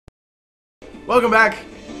Welcome back.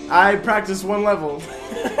 I practiced one level.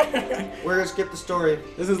 We're gonna skip the story.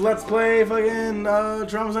 This is Let's Play fucking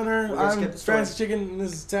Trauma Center. I'm FancyChicken and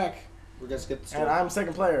this is Tech. We're gonna skip the story. And I'm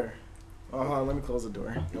second player. Hold on, let me close the door.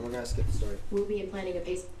 And we're gonna skip the story. We'll be planning a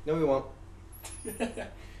pace. No, we won't.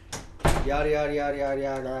 Yada yada yada yada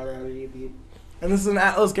yada. And this is an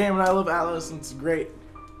Atlas game, and I love Atlas, and it's great.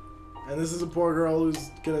 And this is a poor girl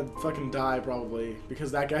who's gonna fucking die probably because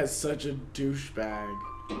that guy's such a douchebag.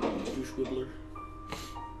 Douche wibbler.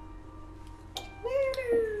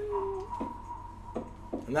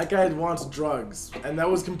 And that guy wants drugs, and that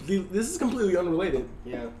was completely. This is completely unrelated.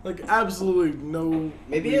 Yeah. Like absolutely no.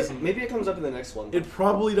 Maybe reason. it comes up in the next one. It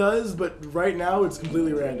probably does, but right now it's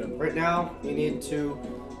completely random. Right now we need to.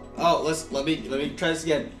 Oh, let me try this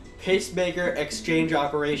again. Pacemaker exchange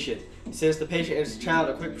operation. Says the patient is a child.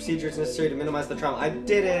 A quick procedure is necessary to minimize the trauma. I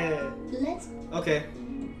did it. Let's. Okay.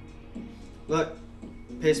 Look,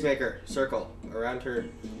 pacemaker circle around her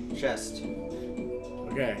chest.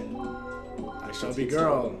 Okay. I shall be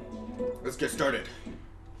girl. Let's get started.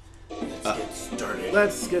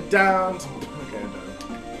 Let's get down to... Okay,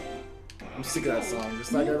 no. I'm sick of that song,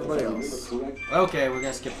 just like everybody else. Okay, we're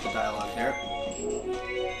gonna skip the dialogue there.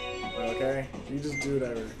 Okay? You just do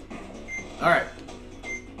whatever. Alright.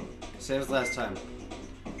 Same as last time.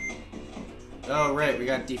 Oh, right, we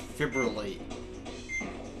got defibrillate.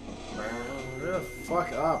 Hurry the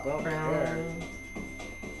fuck up, I don't care.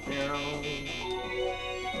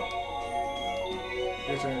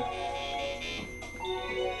 Your turn.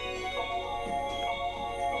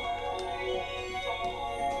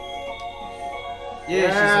 Yeah,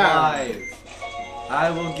 she's alive. I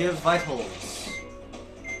will give vitals.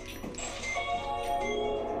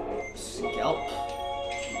 Scalp.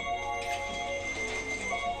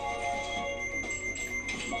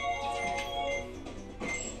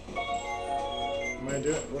 What am I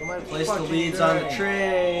doing? What am I Place the fucking leads doing? on the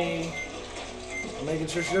tray. I'm making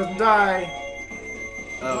sure she doesn't die.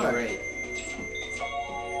 Oh, What? right.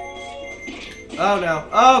 Oh, no.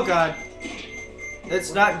 Oh, God.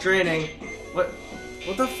 It's not draining. What?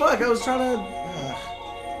 What the fuck? I was trying to...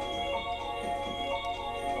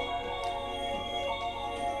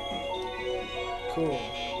 Cool.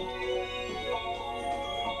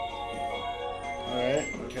 Alright,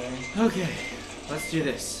 okay. Okay. Let's do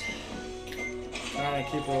this. Trying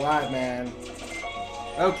to keep her alive, man.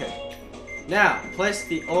 Okay. Now, place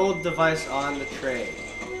the old device on the tray.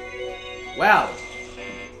 Wow.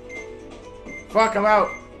 Fuck, I'm out.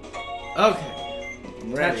 Okay.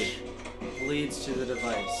 I'm ready. Touch leads to the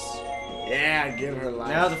device. Yeah, give her life.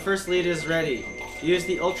 Now the first lead is ready. Use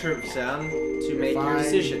the ultrasound to make your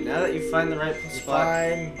decision. Now that you find the right spot,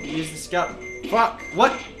 Fine. use the scalp. Fuck.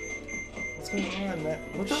 What? What's going on, man?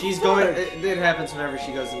 What the She's fuck? going. It happens whenever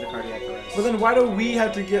she goes into cardiac arrest. But then why do we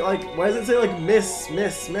have to get like? Why does it say like miss?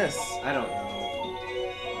 I don't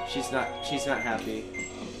know. She's not happy.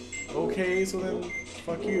 Okay, so then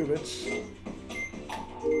fuck you, bitch.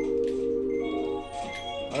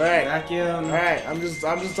 All right. Vacuum. All right. I'm just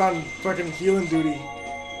on fucking healing duty.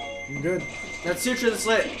 I'm good. Now suture the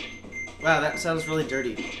slit. Wow, that sounds really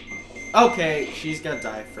dirty. Okay, she's gonna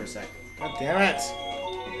die for a sec. God damn it.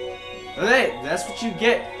 Okay, that's what you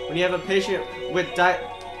get when you have a patient with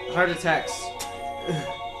heart attacks.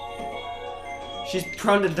 She's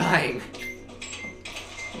prone to dying.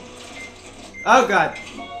 Oh God.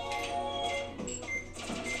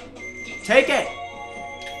 Take it.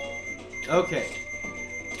 Okay.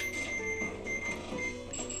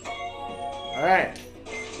 All right.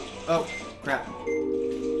 Oh, crap.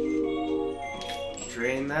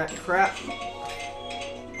 Drain that crap.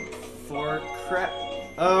 For crap.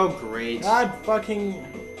 Oh, great. God fucking.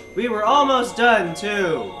 We were almost done,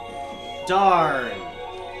 too. Darn.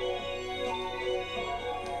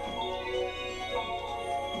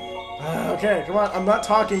 Okay, come on. I'm not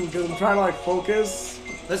talking because I'm trying to like focus.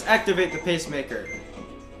 Let's activate the pacemaker.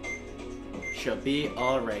 She'll be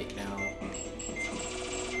alright now.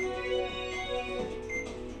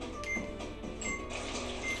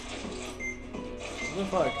 What the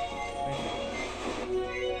fuck?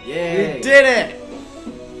 Yay. We did it!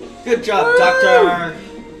 Good job, Woo! Doctor.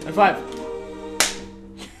 High five.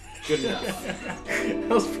 Good enough. That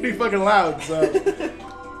was pretty fucking loud, so.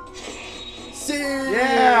 See?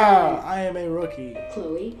 Yeah! I am a rookie.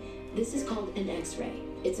 Chloe, this is called an X-ray.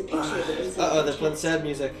 It's a picture of the inside. Uh-oh, of they're the playing chest. sad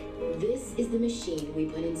music. This is the machine we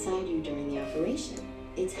put inside you during the operation.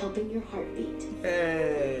 It's helping your heartbeat.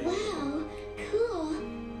 Hey. Wow, cool.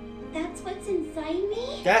 That's what's inside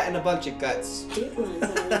me? That and a bunch of guts. It runs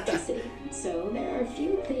on electricity, so there are a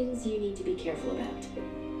few things you need to be careful about.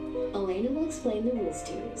 Elena will explain the rules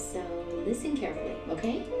to you, so listen carefully,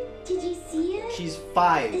 okay? Did you see it? she's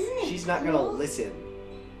 5. Isn't it She's not gonna cool? listen.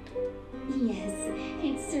 Yes,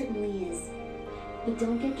 it certainly is. But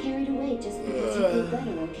don't get carried away just because you feel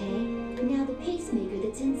better, okay? Now the pacemaker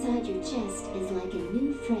that's inside your chest is like a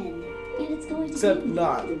new friend, and it's going to Except be with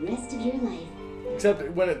not. you the rest of your life.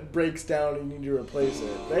 Except when it breaks down and you need to replace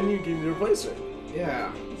it. Then you can replace it.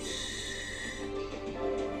 Yeah.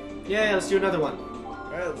 Yeah, let's do another one.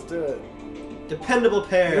 Alright, let's do it. Dependable You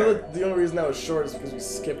pair. know, the only reason that was short is because we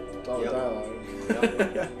skipped all Yep. the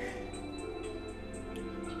dialogue.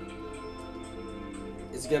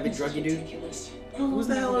 Is it gonna be druggy dude? Who's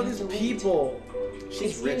the hell are these people?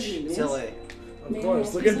 She's rich. It's LA. Of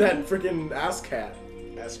course, look at that freaking ass cat.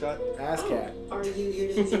 Ascot? Ass cat. Are you here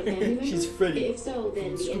to visit a family member? She's pretty. If so,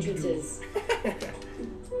 then the entrance is...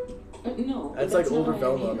 No. That's like not older why I'm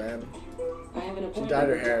Velma, here. man. I have an dyed appointment her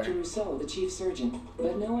with hair. Dr. Rousseau, the chief surgeon,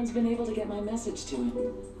 but no one's been able to get my message to him.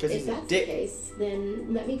 Because If he's a that's the dick. case,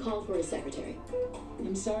 then let me call for a secretary.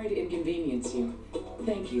 I'm sorry to inconvenience you.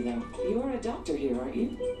 Thank you, though. You're a doctor here, aren't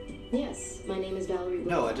you? Yes, my name is Valerie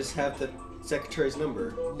No, Wilson. I just have the secretary's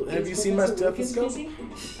number. Have Is you seen my Professor Wilkins stethoscope?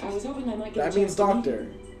 busy? I was hoping I might get That a means chance to meet doctor.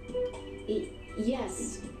 him.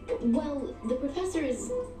 Yes. Well, the professor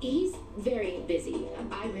he's very busy.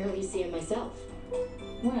 I rarely see him myself.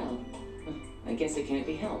 Well, I guess it can't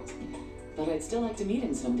be helped. But I'd still like to meet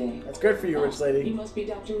him someday. That's good for you, rich He lady. must be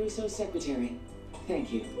Dr. Rousseau's secretary.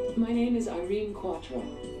 Thank you. My name is Irene Quattro.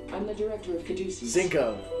 I'm the director of Caduceus.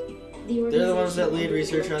 Cinco. They're the ones that organization lead under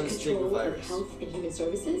research direct on the control Stigma of virus. Health and Human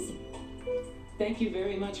Services. Thank you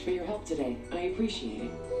very much for your help today. I appreciate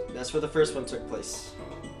it. That's where the first one took place.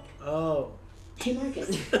 Oh. Hey, Marcus.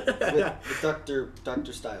 With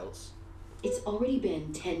Dr. Styles. It's already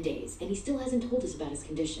been 10 days, and he still hasn't told us about his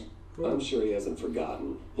condition. I'm sure he hasn't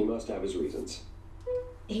forgotten. He must have his reasons.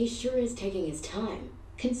 He sure is taking his time,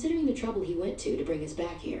 considering the trouble he went to bring us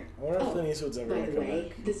back here. I wonder if Clint Eastwood's ever By gonna the come way,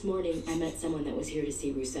 back. this morning I met someone that was here to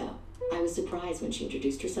see Rousseau. I was surprised when she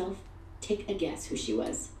introduced herself. Take a guess who she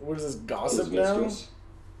was. What is this, His gossip now? mistress.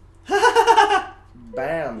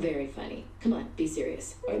 Bam. Very funny. Come on, be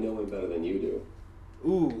serious. I know him better than you do.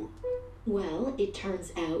 Ooh. Well, it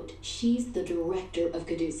turns out she's the director of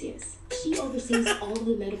Caduceus. She oversees all of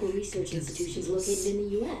the medical research institutions located in the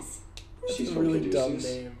U.S. She's That's a from really dumb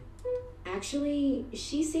Caduceus. name. Actually,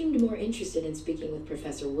 she seemed more interested in speaking with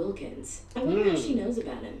Professor Wilkins. I wonder how she knows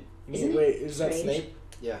about him. Isn't Wait, it is that strange? Snape?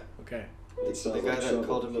 Yeah, Okay. It sounds The guy like that trouble,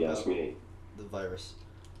 called him if you about- ask me. the virus.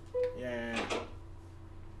 Yeah.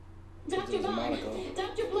 Dr. Vaughn! Monaco.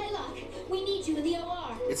 Dr. Blaylock! We need you in the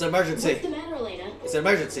OR! It's an emergency. What's the matter, Elena? It's an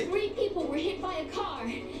emergency. 3 people were hit by a car.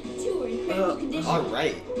 2 are in critical condition. All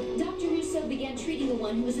right. Dr. Rousseau began treating the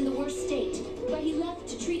one who was in the worst state, but he left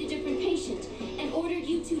to treat a different patient and ordered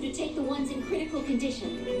you 2 to take the ones in critical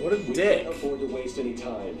condition. What a We dick. can't afford to waste any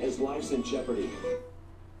time. His life's in jeopardy.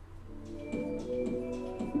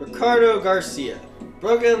 Ricardo Garcia.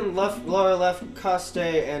 Broken lower left coste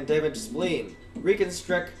and damaged spleen.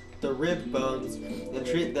 Reconstruct the rib bones and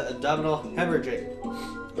treat the abdominal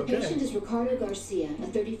hemorrhaging. The Okay. patient is Ricardo Garcia, a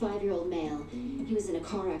 35-year-old male. He was in a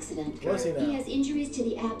car accident. What's he He now? has injuries to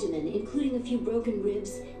the abdomen, including a few broken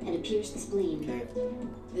ribs and a pierced spleen. Okay.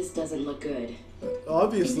 This doesn't look good.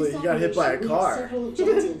 Obviously, In he this got hit by a operation, we have car. several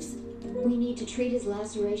objectives. We need to treat his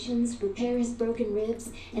lacerations, repair his broken ribs,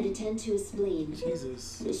 and attend to his spleen.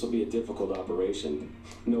 Jesus. This will be a difficult operation.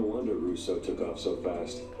 No wonder Rousseau took off so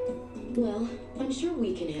fast. Well, I'm sure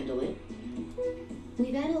we can handle it.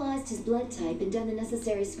 We've analyzed his blood type and done the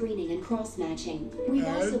necessary screening and cross-matching. We've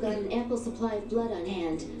also got an ample supply of blood on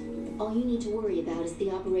hand. All you need to worry about is the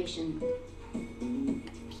operation.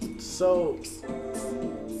 So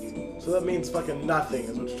that means fucking nothing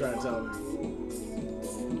is what you're trying to tell me.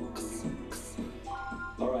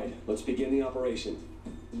 All right, let's begin the operation.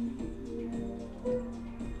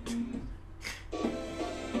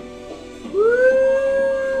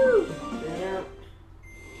 Woo!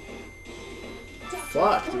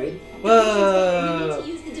 Fuck, dude. Whoa!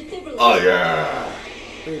 Oh yeah!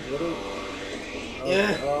 Wait, what are... Oh,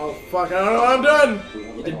 Yeah. Oh, fuck, I don't know what I'm doing! We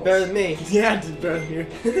have a You did pulse. better than me. Yeah, I did better than you.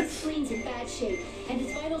 His spleen's in bad shape, and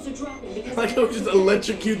his vitals are dropping because Like I would just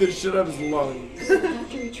electrocute the shit out of his lungs. we'll have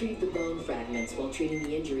to retrieve the bone fragments while treating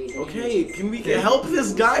the injuries. and Okay, hemorrhages. can we help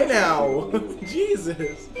this guy now? Jesus.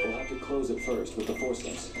 We'll have to close it first with the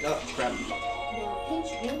forceps. Oh crap. Now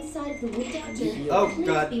pinch one side of the wound, doctor. Oh, Please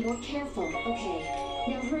God. be more careful. Okay.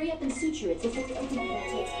 Now hurry up and suture it before the opening part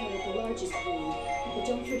takes care of the largest wound. But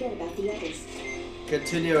don't forget about the others.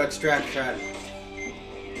 Continue extraction.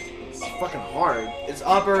 It's fucking hard. It's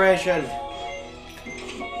operation.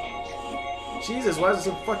 Jesus, why is it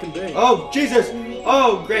so fucking big? Oh Jesus!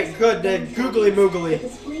 Oh great, good, googly But moogly. the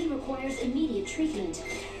spleen requires requires immediate treatment.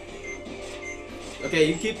 Okay,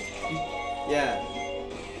 you keep. Yeah.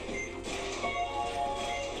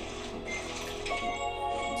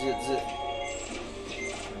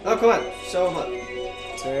 Oh, come on. Show him up.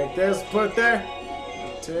 Take this, put there.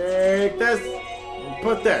 Take this, and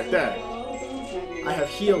put there. There. I have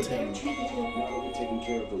healed him. Now that we've taken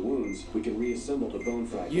care of the wounds, we can reassemble the bone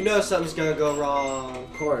fragments. You know something's gonna go wrong.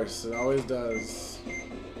 Of course, it always does.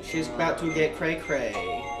 She's about to get cray-cray.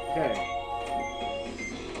 Okay.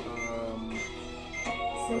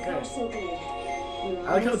 So Okay. far, so good. We're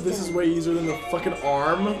I like how almost this is done. way easier than the fucking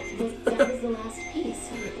arm. But that was the last piece.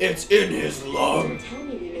 It's in his lung. Don't tell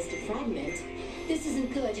me we missed a fragment. This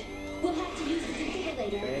isn't good. We'll have to use the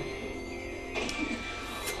defibrillator.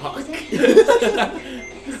 Fuck.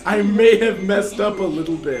 I may have messed up a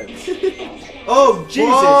little bit. Oh,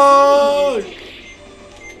 Jesus.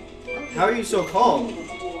 Fuck. How are you so calm? Be sure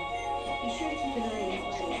to keep an eye on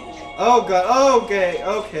his vitals. Oh, God. Okay,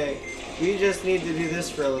 okay. We just need to do this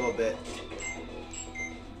for a little bit.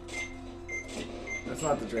 That's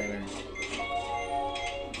not the drainer.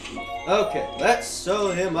 Okay, let's sew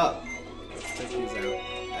him up. Let's take these out.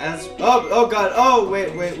 Oh God. Oh,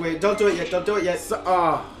 wait. Don't do it yet. Don't do it yet. So,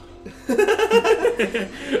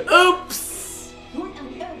 oops. What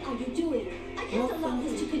on earth are you doing? I can't allow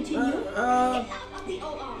this to continue. Get out of the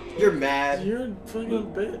OR. You're mad. You're a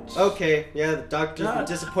fucking bitch. Okay, yeah, the doctor's God,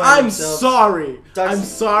 disappointed I'm himself. sorry. Doc's- I'm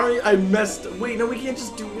sorry. I messed. Wait, no, we can't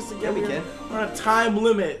just do this again. Yeah, we can. We're on a time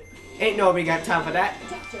limit. Ain't nobody got time for that.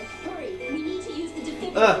 Doctor, hurry. We need to use the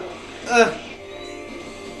defibrillator.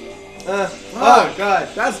 Oh God.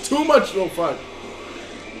 That's too much. Oh fuck.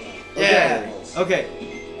 Yeah. Okay.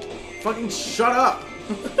 Fucking shut up.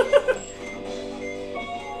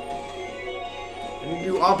 I need to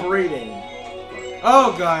do operating.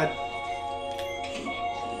 Oh God.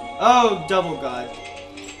 Oh, double God.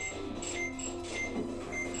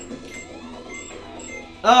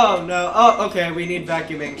 Oh no. Oh, okay. We need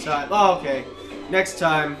vacuuming time. Oh, okay. Next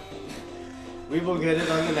time. We will get it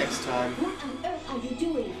on the next time. What on earth are you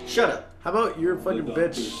doing? Shut up. How about you're a fucking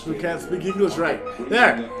bitch who can't speak English right?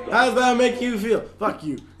 There. How does that make you feel? Fuck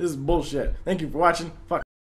you. This is bullshit. Thank you for watching. Fuck.